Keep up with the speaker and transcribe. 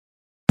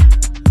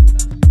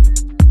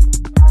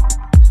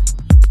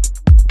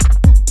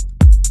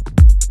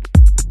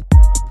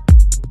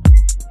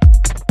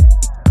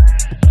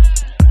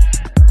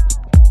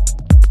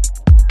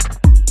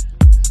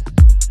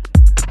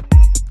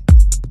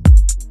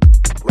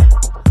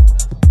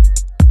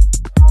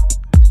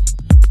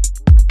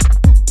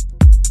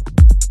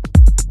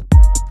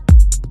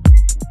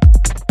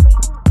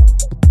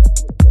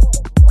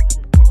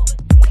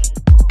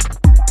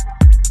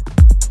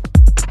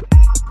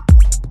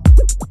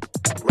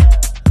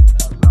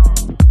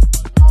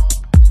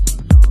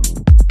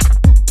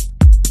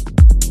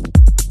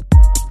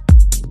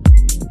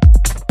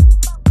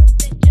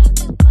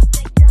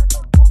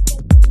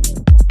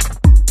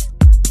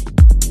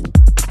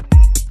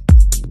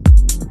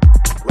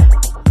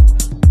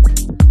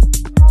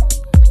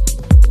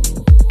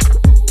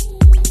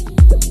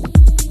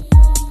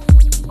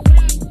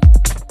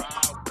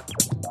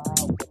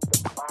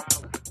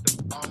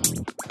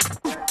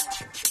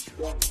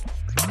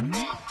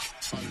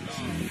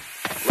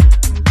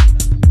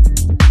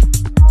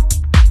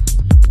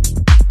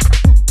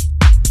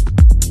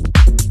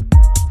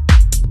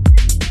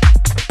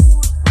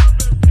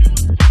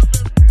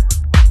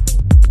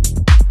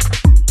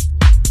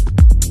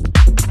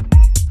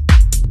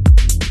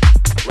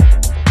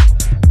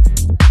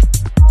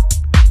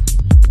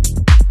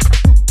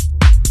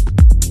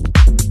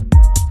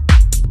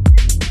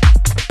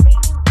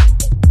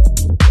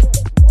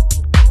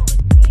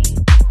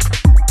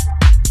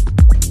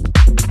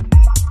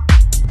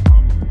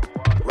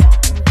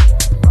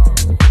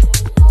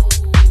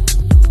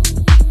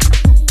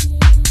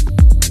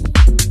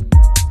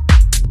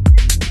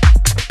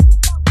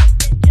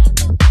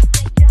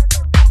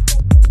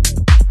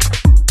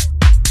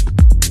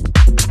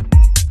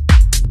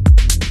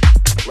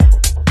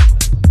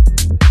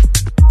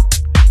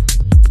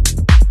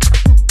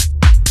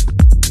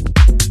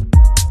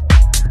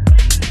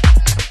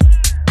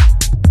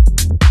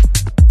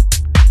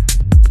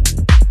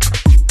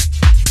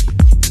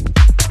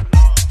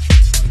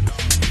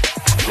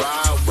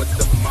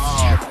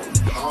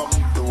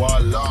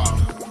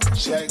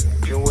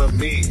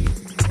me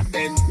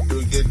and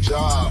do your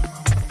job.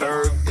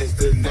 Third is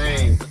the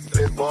name.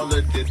 Big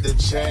baller did the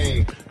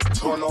chain.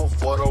 Torno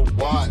for the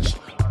watch.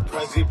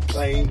 Prezi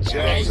plain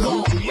Jane.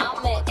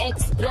 I'ma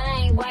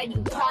explain why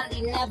you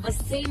probably never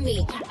see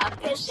me. I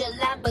push a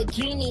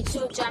Lamborghini,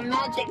 choose your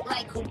magic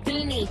like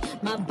Houdini.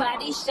 My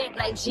body shaped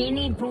like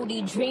genie,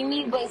 booty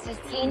dreamy, waist is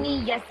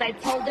teeny. Yes, I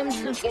told him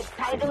to get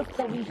titles,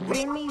 so he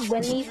free me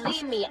when he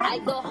leave me. I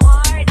go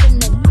hard in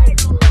the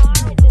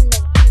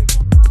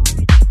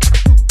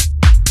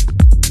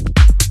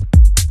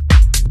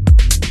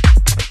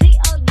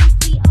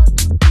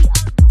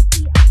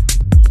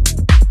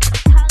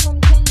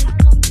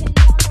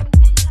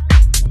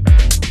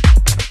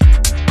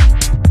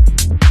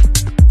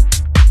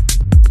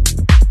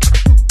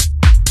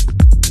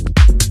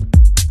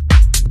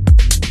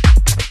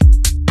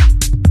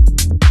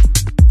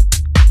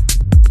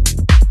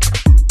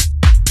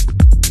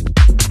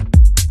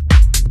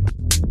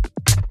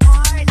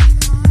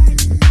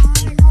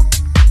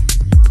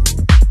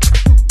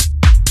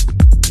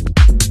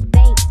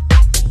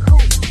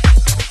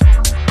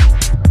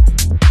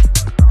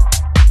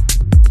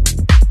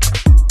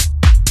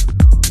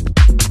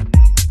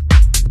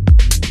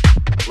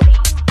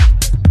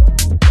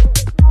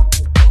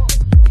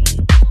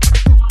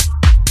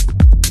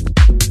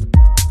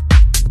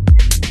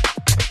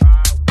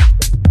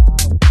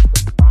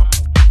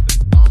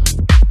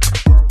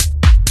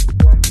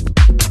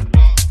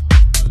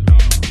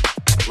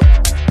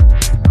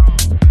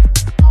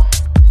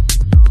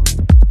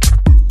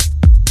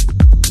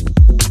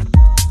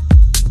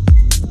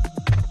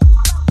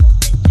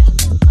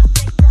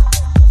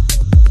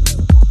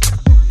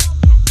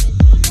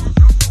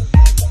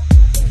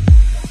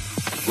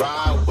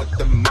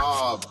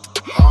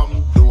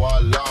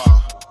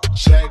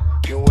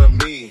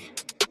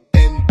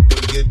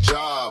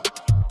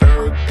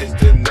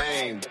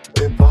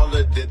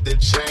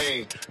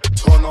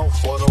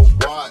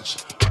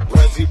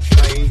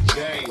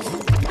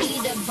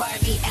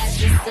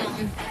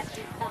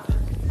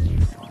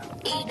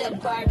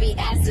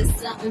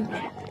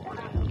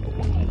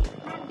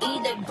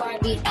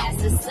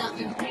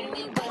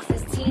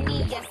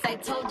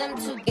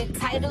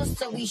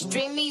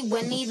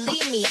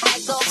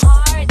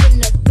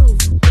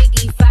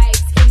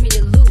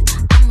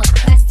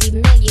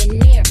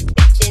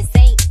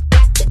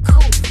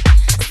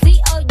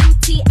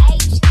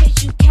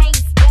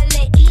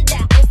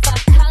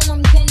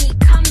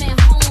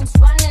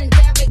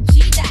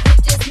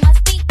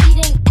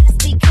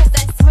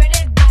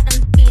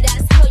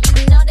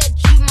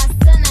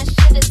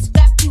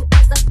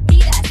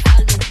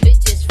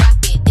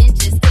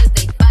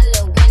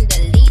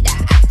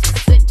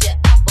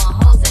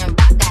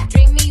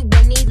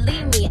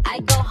I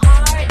go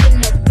hard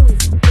in the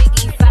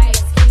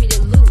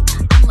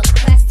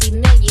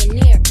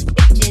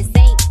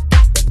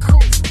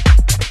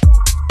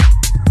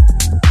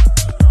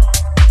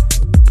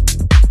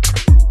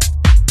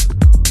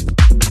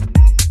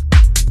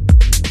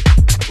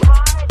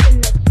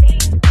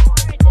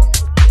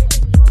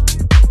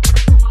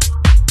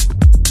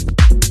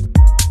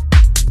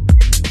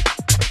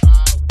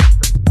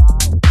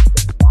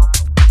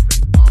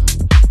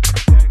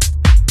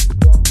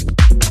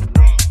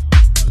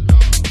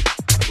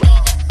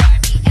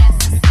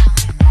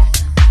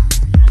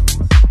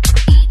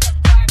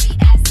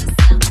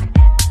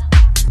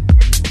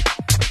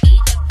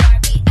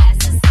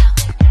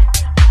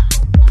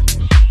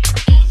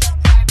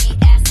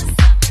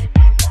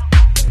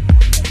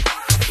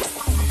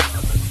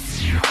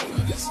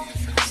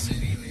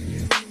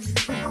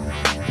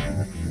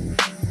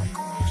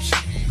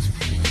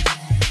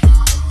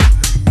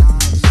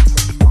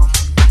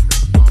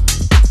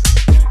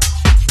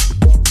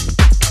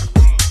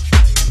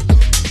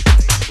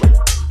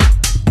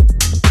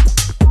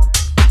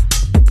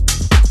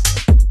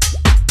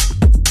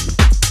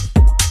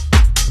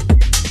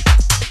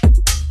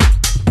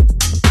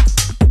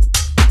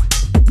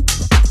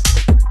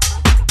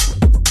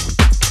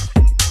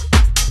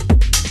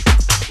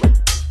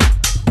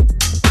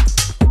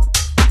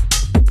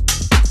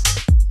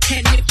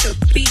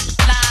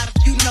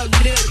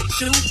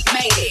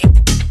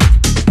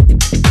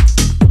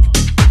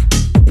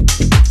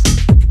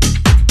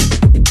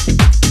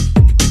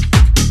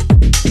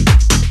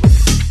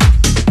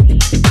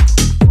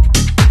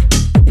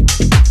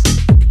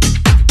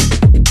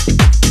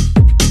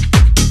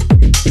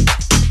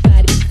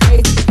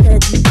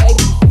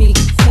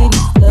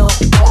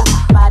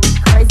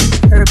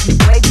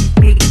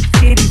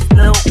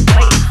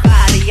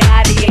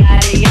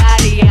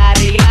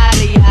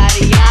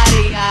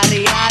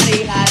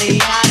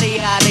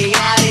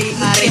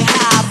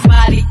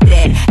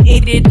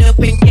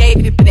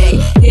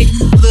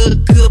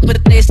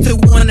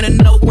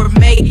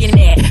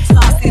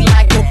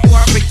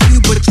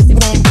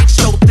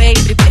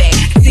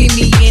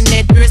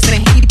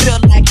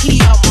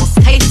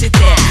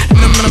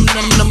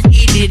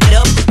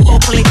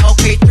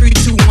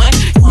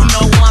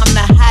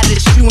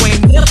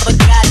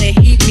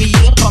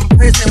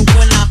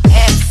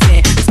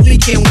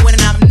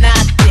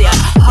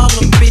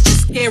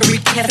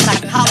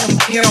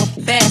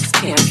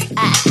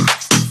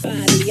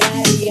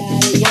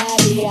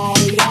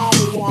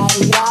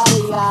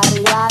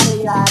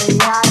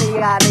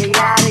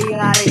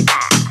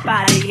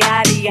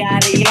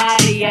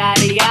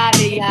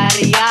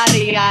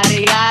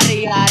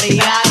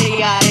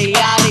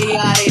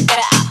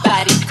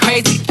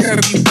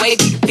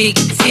wavy, big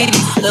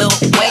titties, little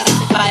waist,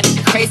 body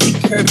crazy,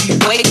 curvy,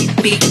 wavy,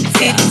 big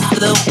titties,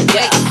 little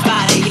waist,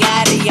 body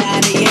yada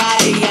yada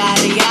yada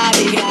yada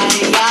yada yada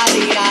yada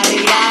yada yada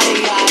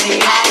yada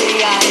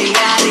yada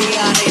yada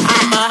yada.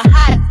 I'm a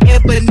hot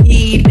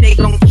ebony, they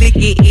gon' click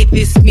it if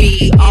it's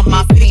me. All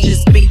my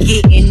pictures been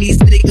getting these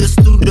niggas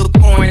through the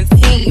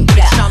quarantine.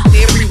 Bitch, I'm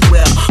very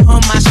well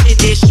on my shit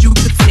that you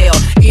could tell.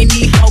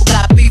 Any hoe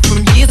got beef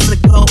from years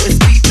ago is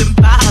beefing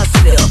by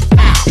herself.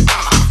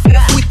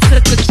 If we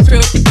took a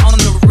trip on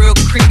the real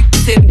creep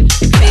tip,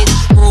 bitch,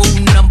 rule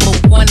number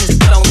 1 is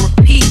don't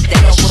repeat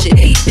that shit.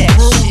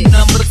 Rule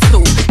number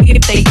 2,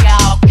 if they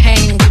all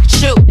came with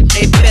you,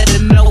 they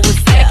better know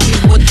exactly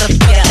what the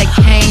fuck they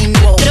came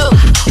to do.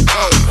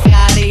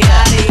 Yada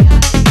yada,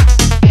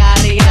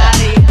 yada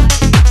yada, yada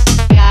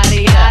yada, yada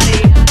yada,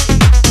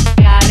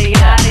 yada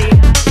yada,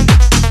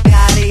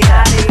 yada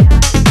yada,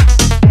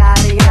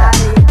 yada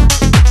yada,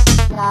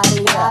 yada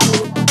yada.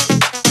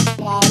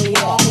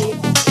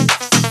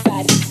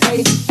 Body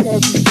crazy,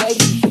 curvy,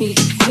 wavy, big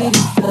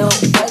titties, little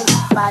waist.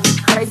 Body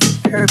crazy,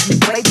 curvy,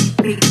 wavy,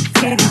 big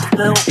titties,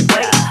 little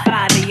waist.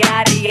 Body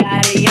yada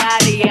yada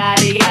yada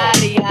yada yada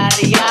yada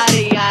yada yada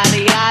yada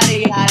yada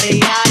yada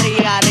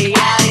yada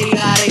yada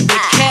yada. The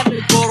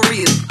category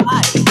is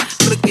body.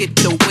 Look at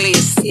the way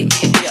it's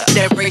sitting.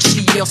 That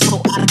ratio so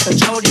out of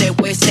control. That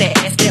waist, that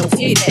ass, that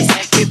titties.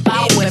 If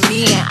I were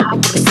me and I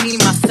would've seen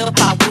myself,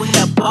 I would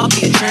have bought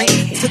me a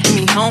drink. Took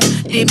me home,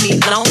 did me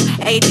long,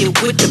 ate it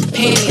with the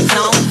panties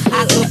on.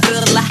 I could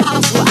build a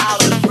house with all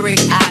the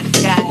brick I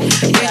got.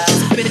 Bitch,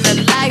 spend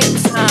a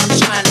lifetime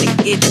trying to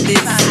get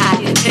this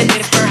high. And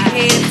if her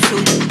head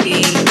too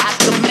big, I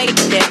could make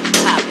that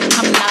pop.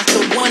 I'm not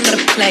the one to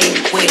play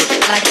with,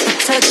 like to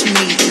touch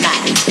me not.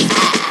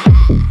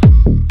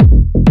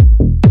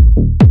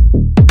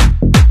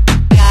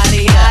 Yada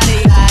yada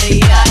yada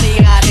yada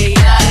yada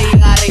yada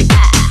yada.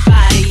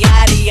 Body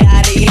yada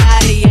yada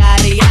yada yada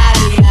yada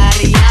yada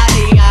yada yada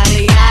yada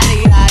yada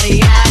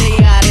yada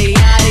yada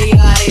yada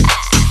yada.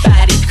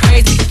 Body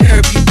crazy,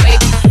 curvy,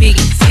 wavy, big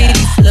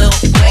titties, little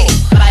waist.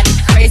 Body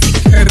crazy,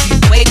 curvy,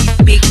 wavy,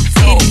 big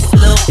titties,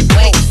 little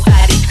waist.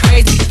 Body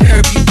crazy,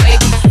 curvy,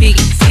 wavy, big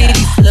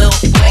titties, little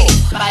waist.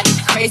 Body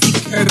crazy,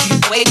 curvy,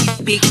 wavy,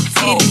 big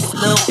titties.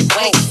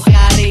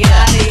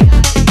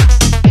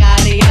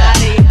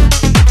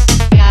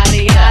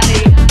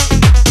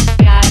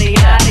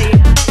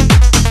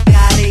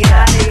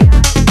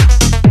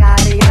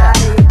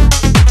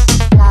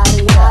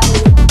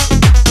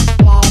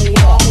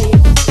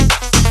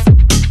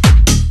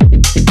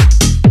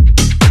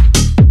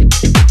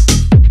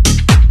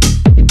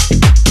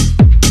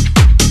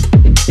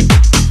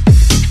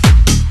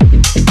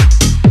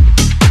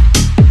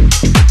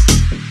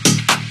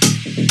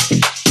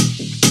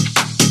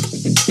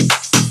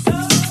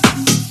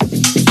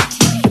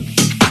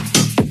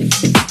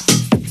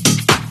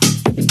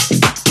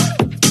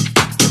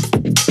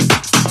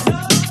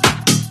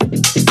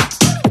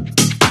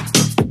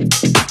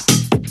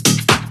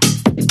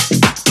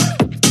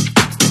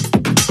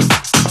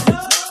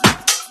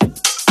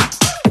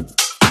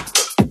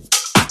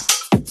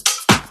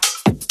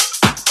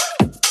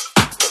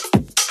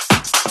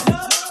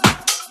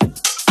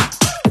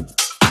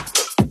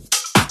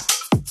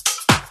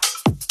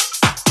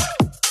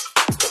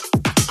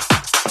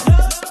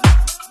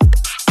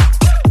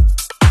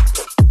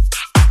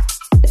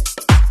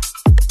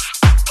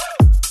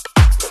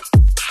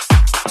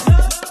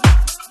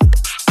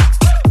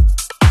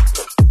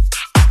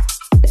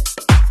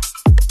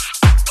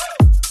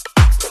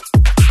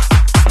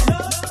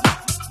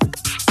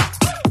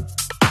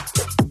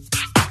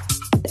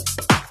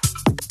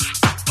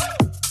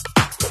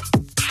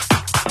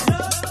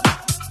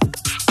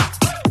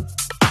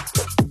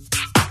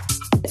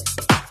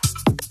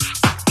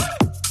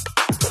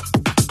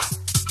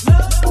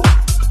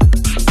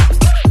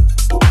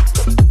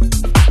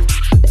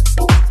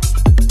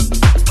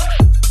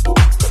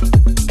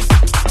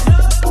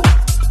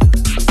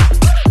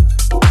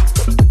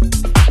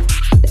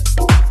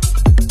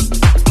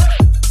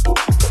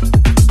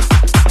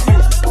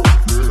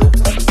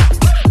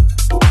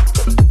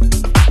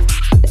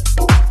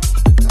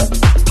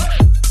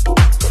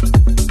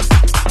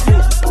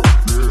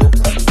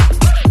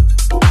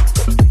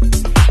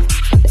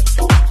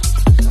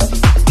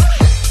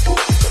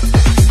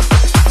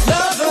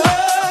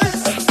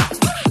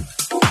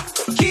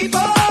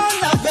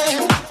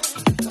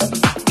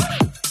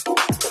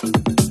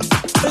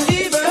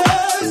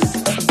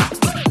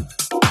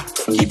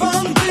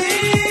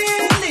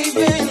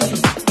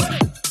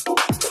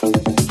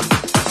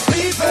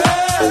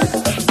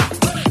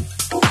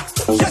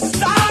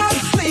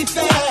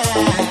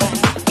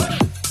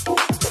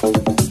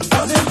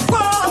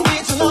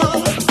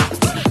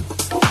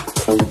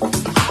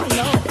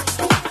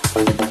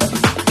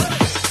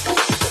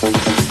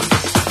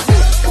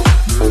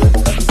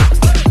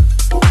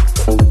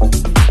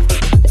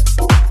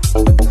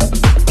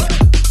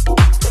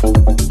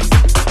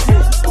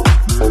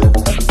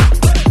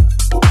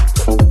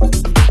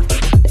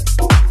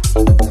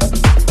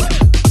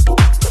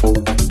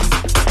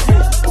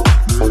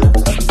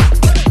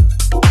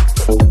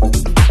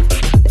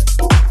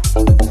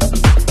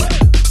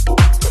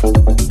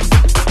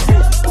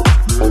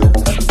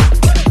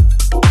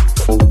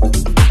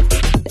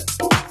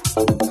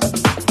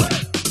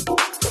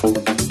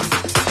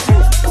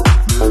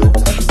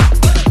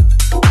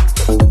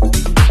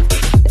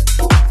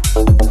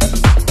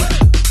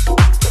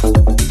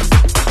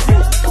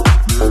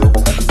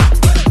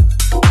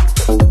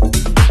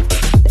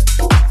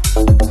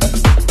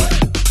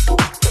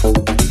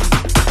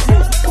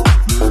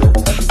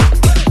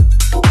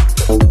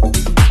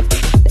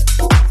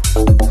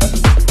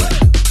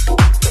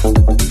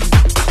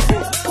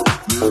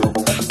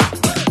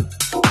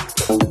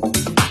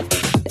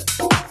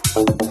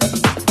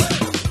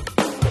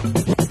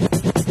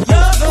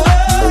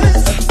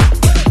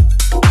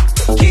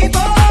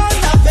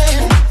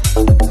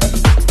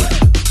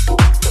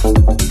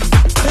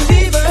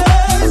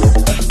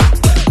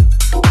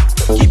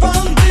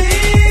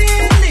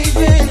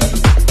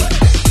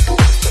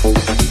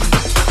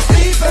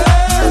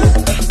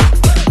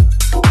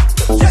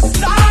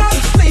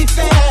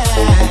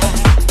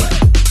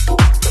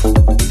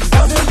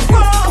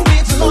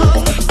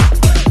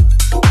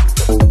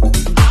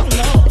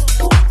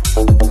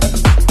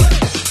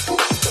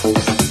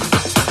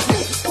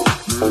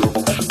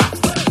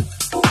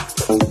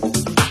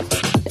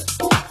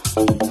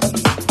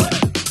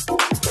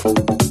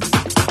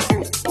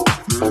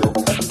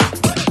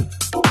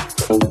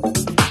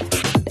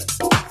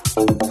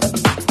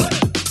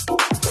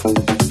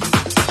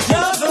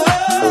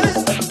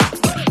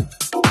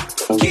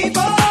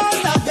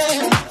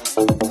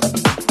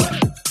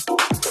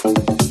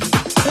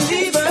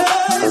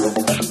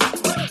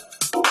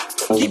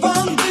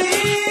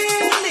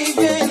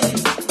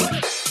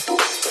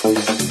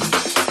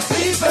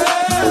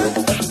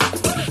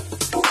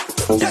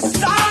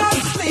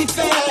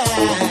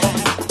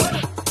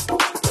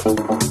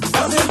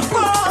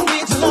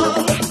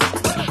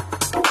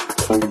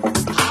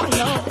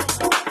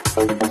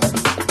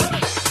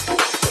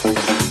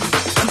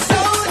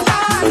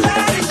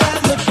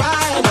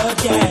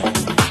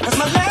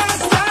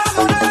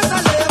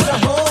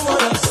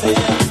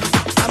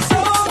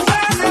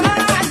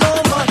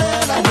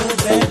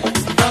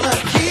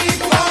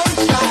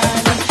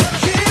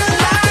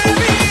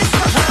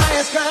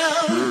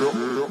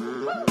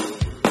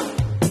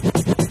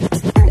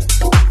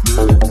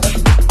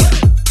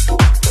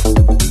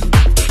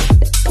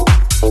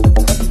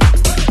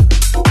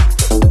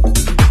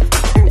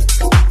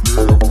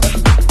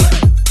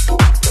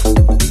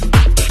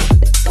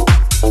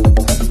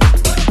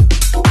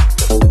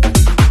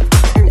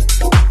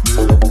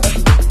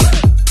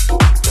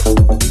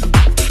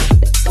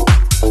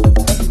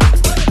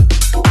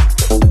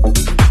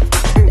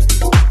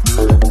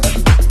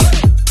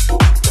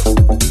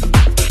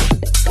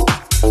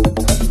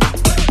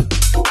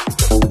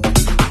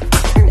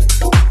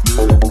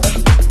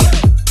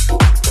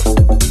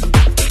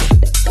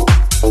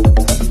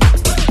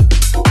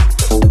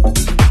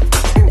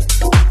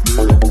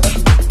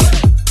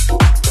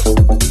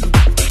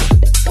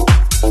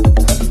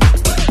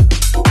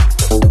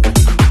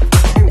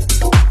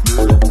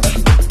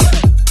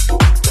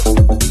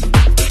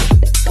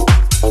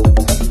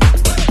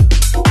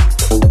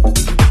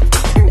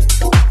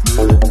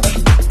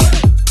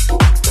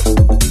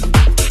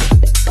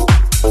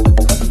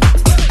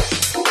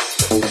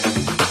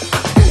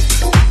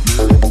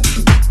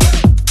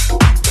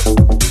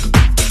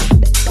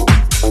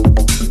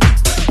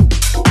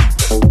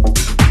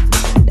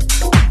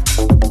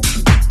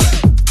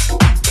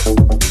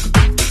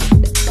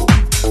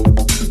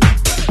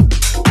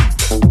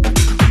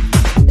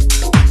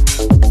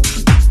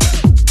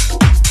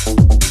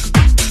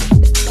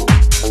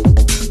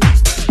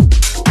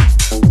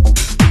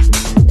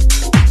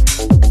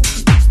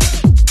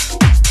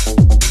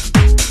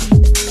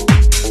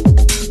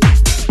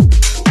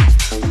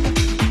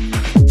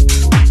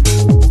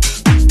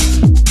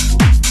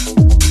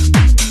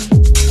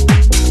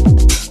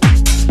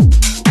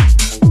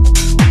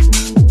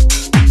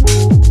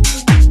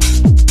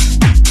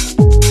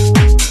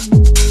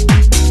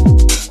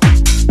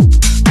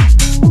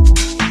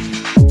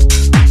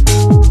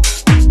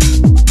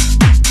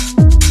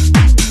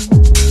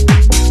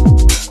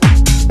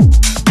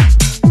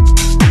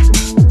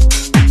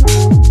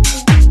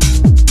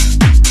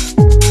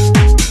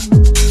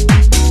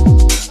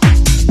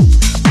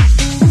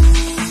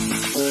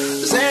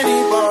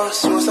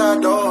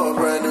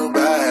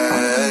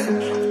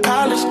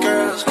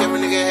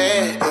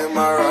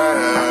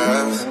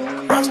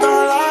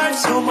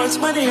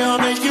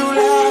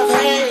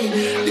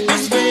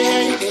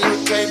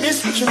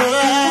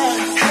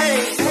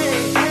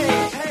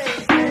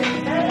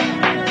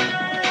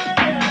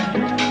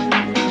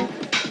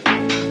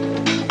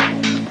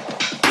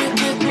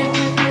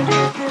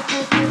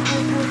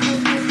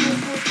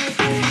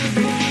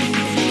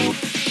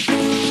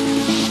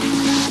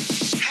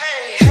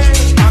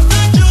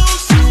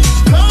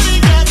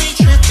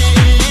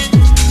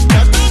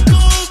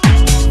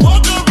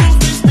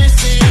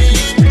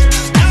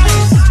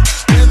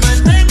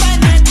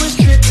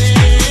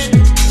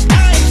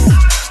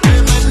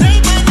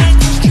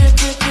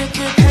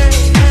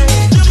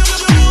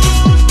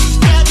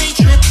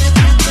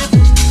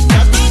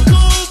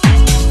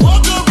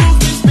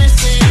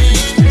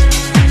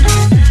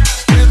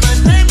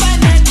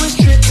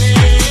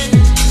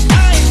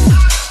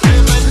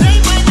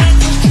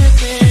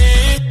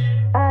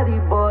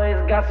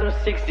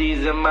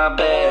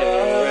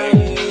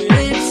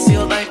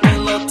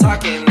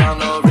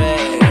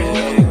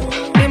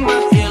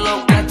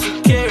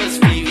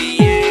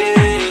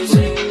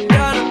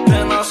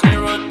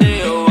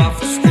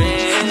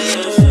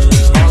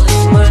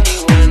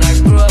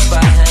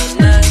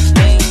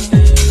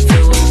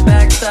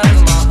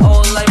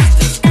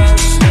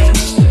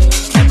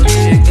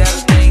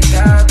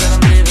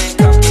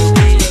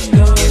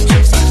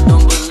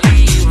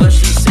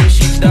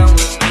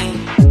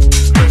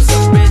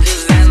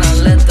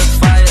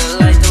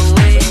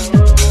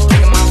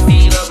 Taking my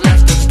feet up,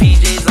 left the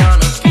PJs on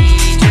the feet.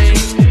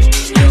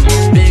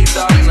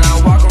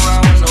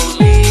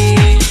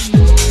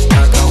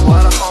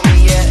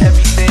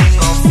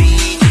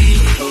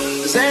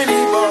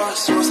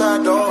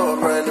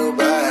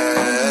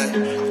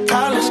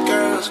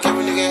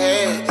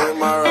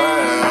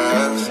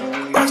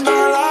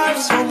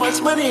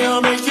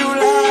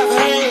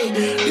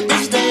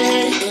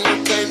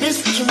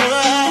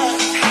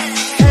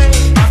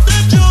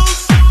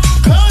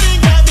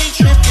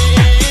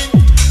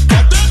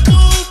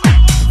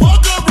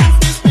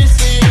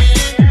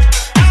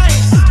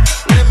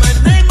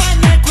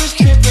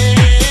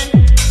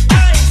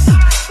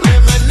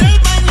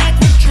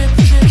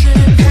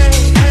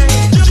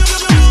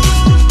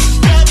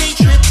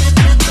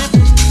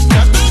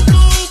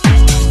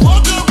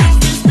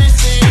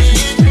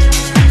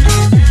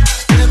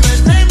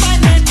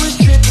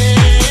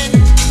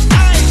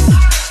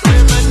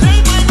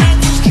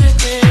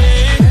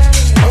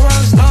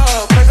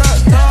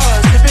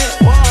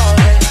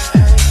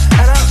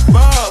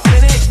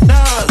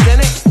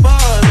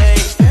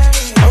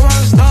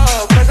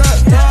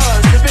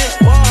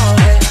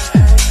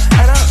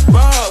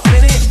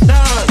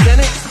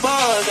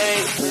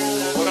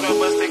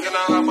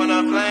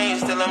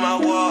 on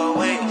my wall,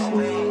 wait.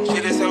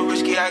 Shit is so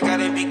risky, I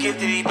gotta be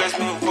gifted. He blessed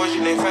me with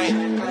fortune and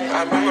fame.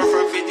 I remember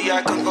from 50,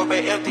 I couldn't go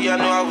back empty. I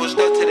know I was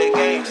stuck to the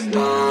games.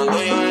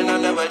 Loyal and I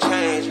never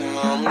change.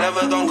 I'm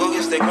never gonna go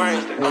against the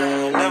grain.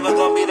 Never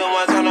gonna be the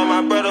one turn on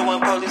my brother when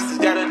police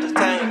just gotta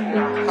detain.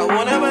 I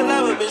won't ever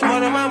love a bitch more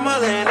than my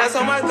mother, and that's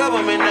on my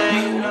government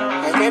name.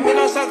 I can't be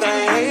no sucker, I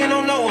ain't hating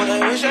on no one. I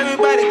wish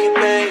everybody get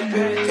paid,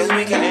 cause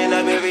we can end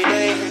up every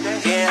day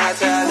getting hot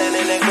till I land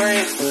in the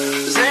grave.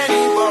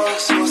 Zany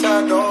boss,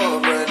 suicide door,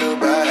 brand new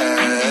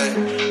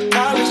bag.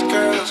 College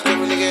girls, give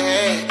a nigga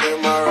head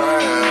in my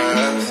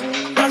raps.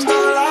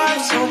 Rockstar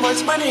life, so much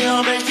money,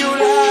 I'll make you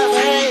laugh.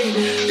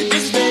 Hey,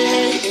 this day,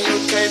 hey, you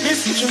can't miss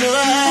what you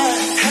never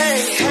had. Hey,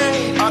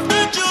 hey, off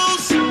the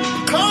juice,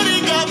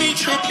 coding got me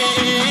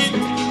tripping.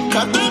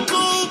 Cut the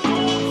coupe,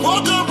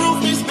 water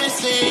roof is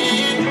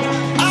missing.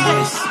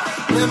 Ice,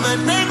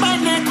 lemonade, my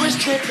neck was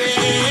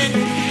tripping.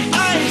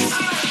 Ice,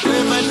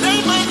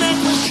 lemonade, my neck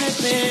was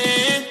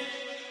tripping.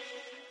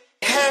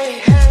 Hey,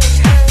 hey.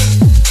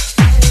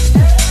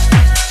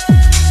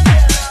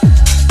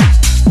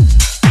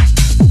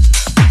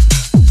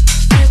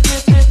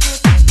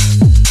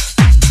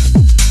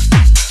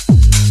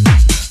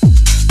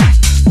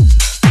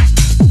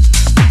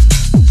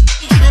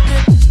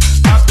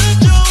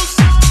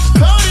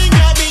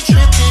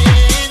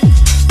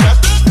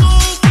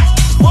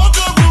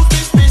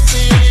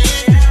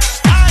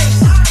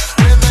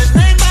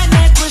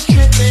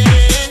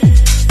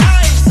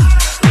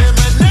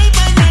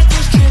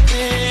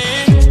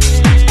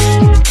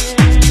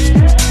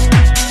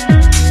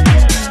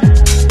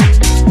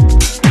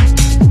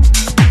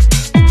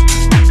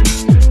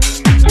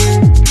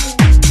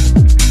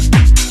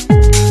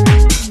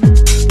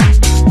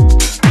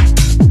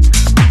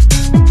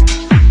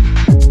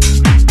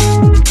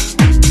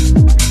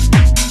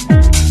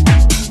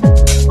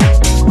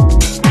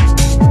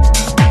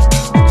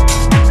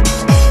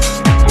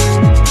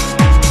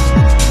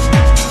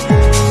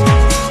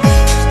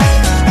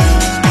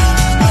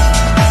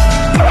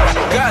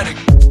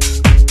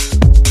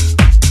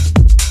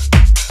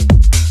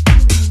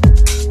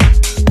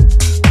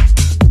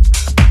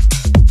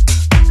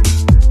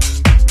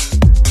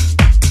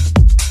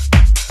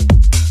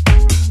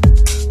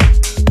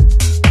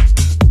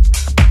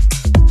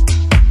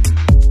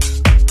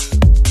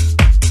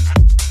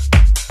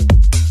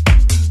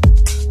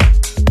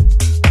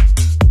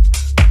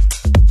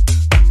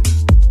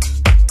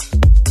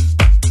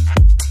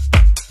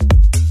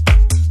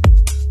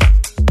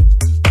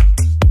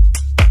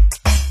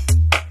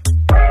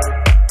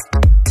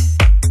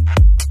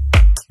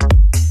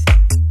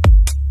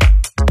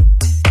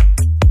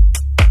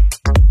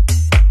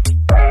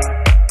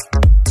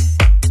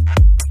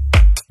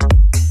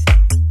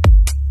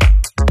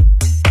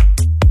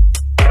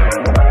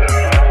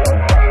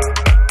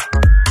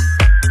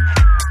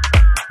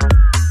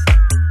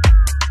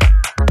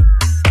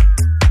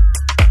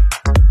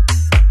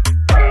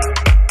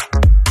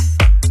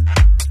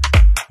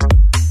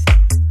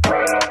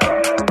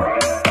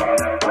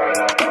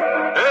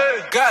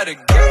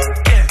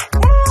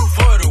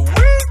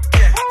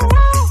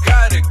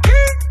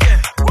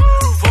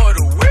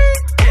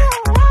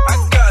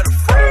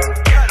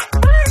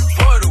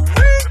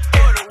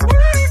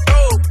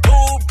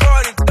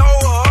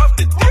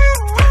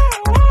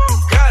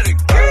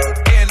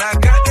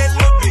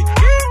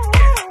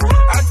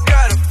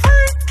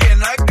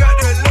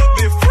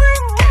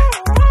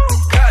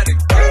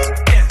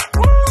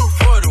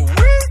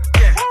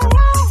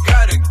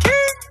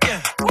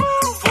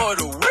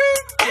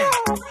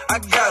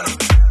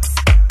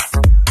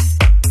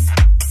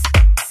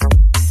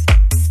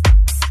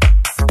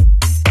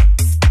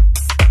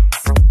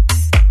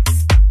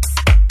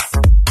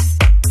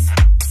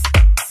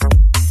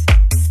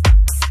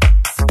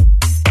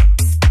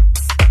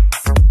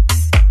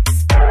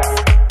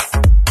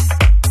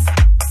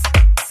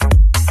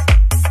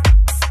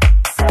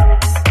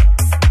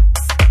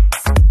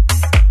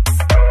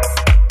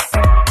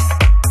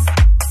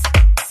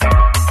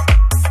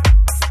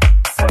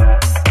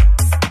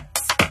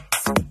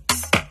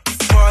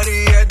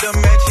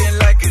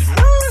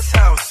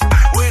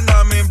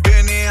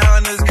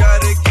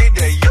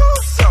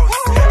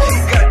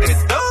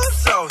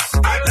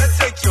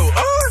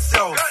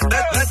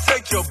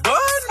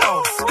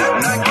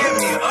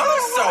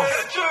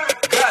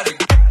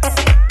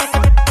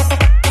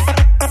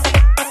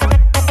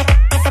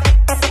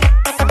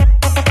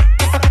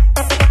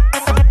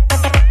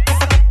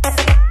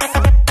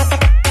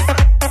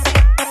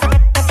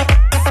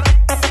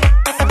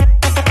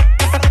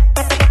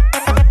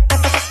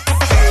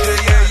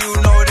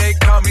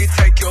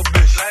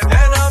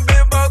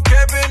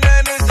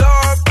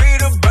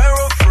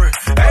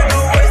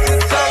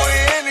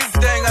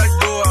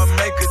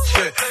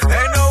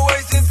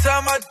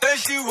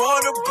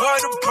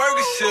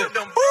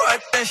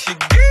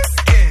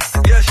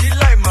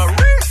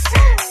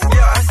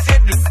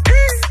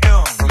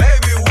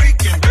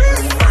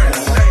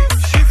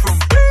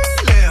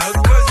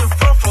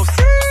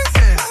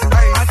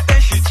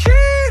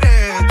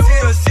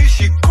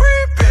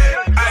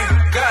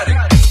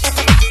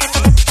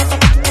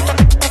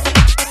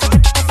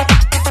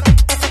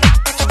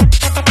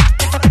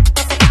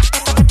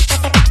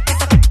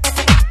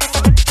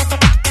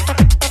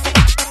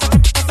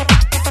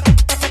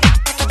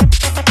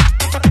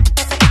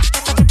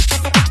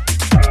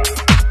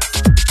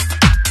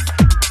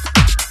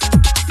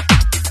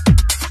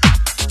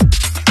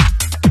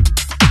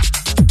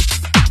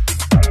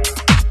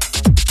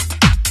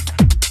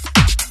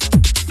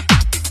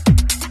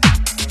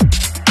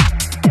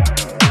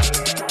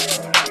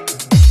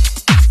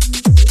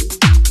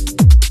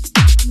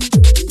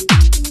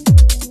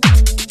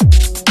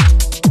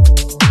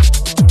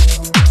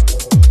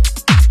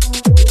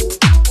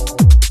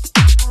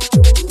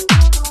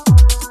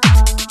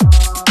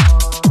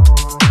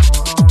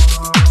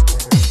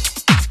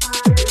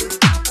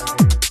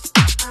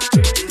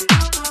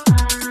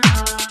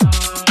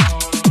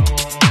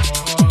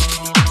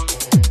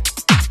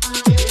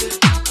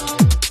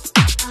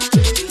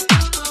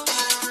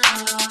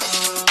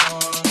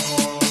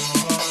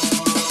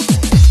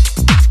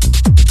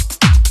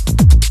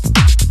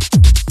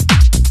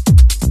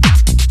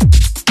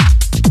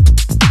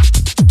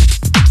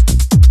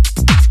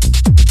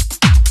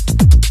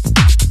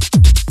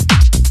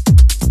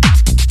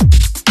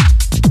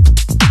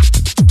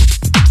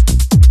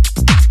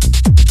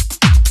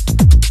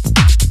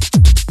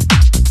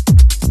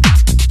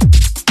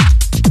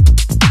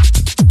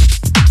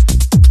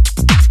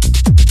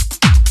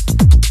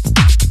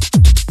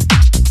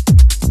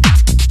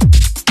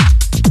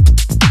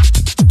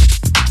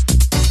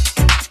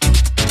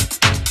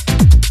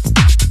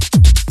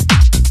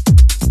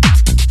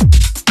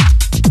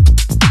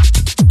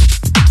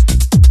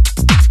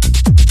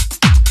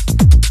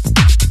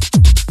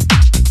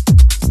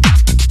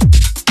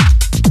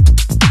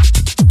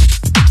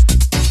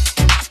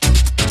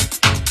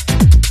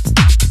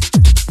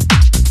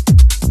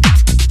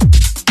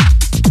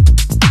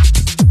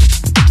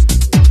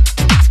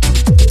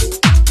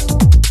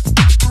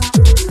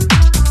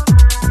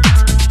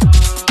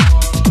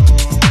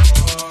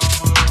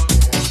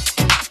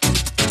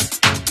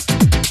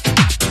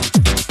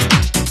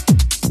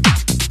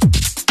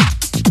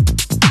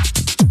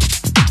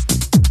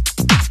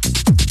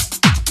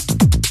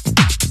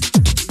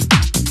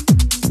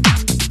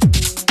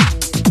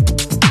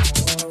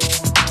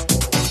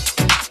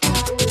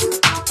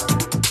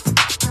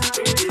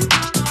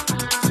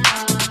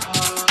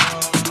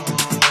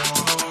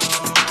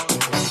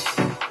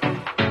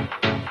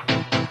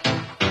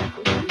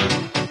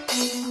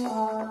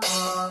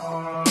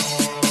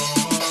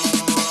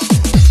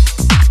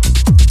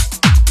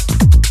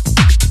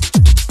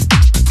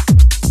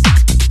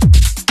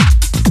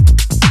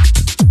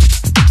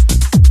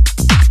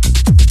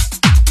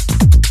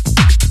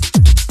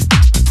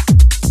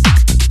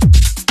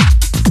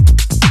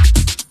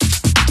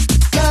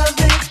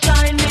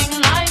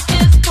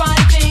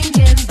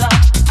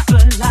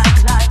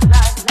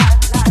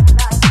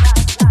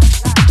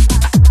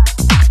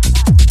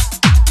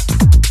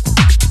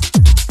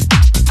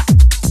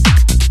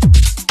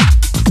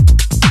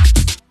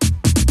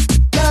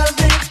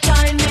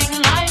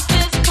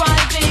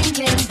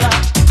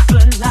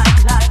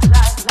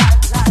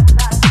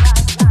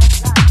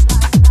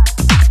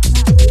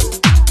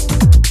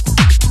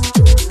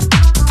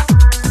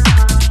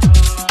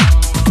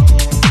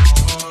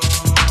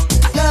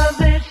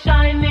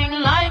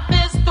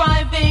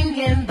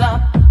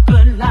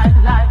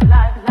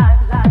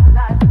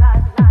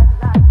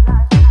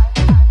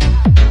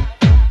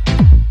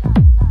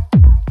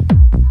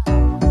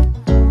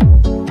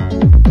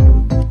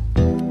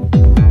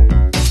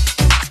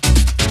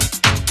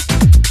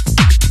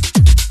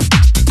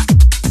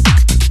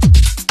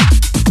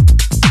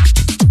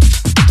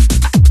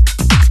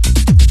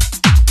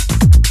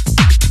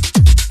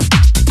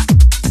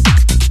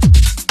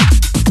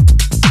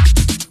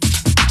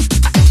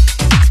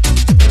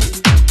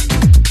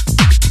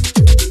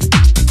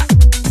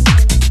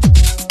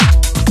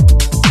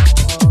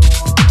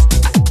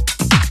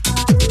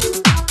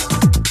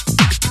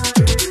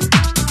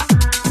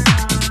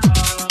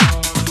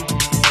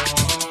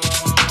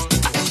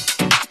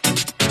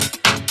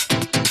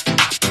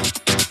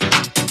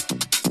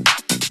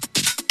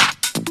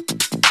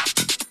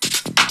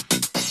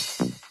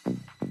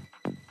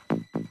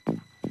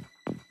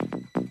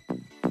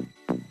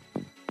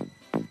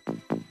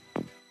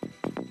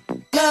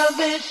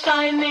 is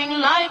shining,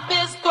 life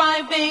is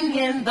thriving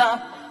in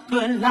the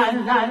good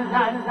life.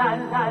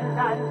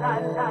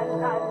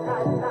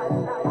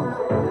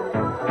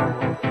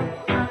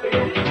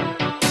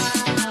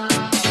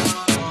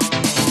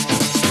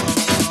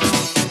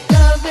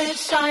 Love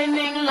is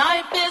shining,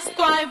 life is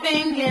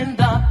thriving in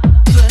the